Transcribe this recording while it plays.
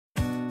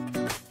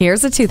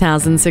Here's a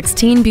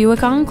 2016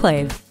 Buick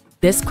Enclave.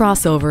 This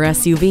crossover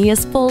SUV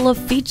is full of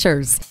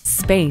features,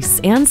 space,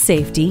 and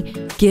safety,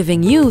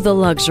 giving you the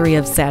luxury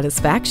of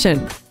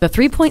satisfaction. The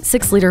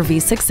 3.6-liter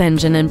V6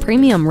 engine and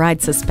premium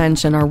ride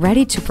suspension are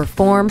ready to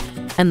perform,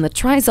 and the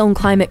Tri-Zone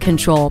climate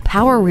control,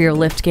 power rear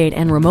liftgate,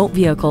 and remote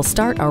vehicle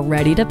start are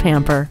ready to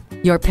pamper.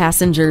 Your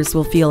passengers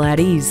will feel at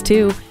ease,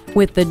 too,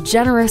 with the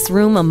generous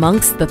room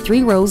amongst the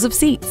 3 rows of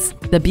seats.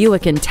 The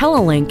Buick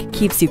IntelliLink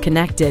keeps you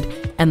connected,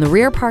 and the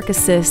Rear Park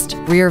Assist,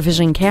 Rear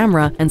Vision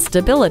Camera, and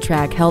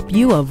StabiliTrak help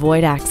you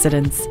avoid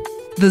accidents.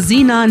 The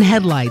xenon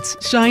headlights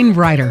shine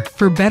brighter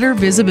for better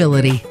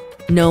visibility.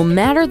 No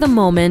matter the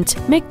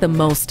moment, make the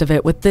most of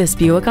it with this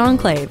Buick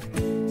Enclave.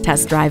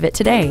 Test drive it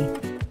today.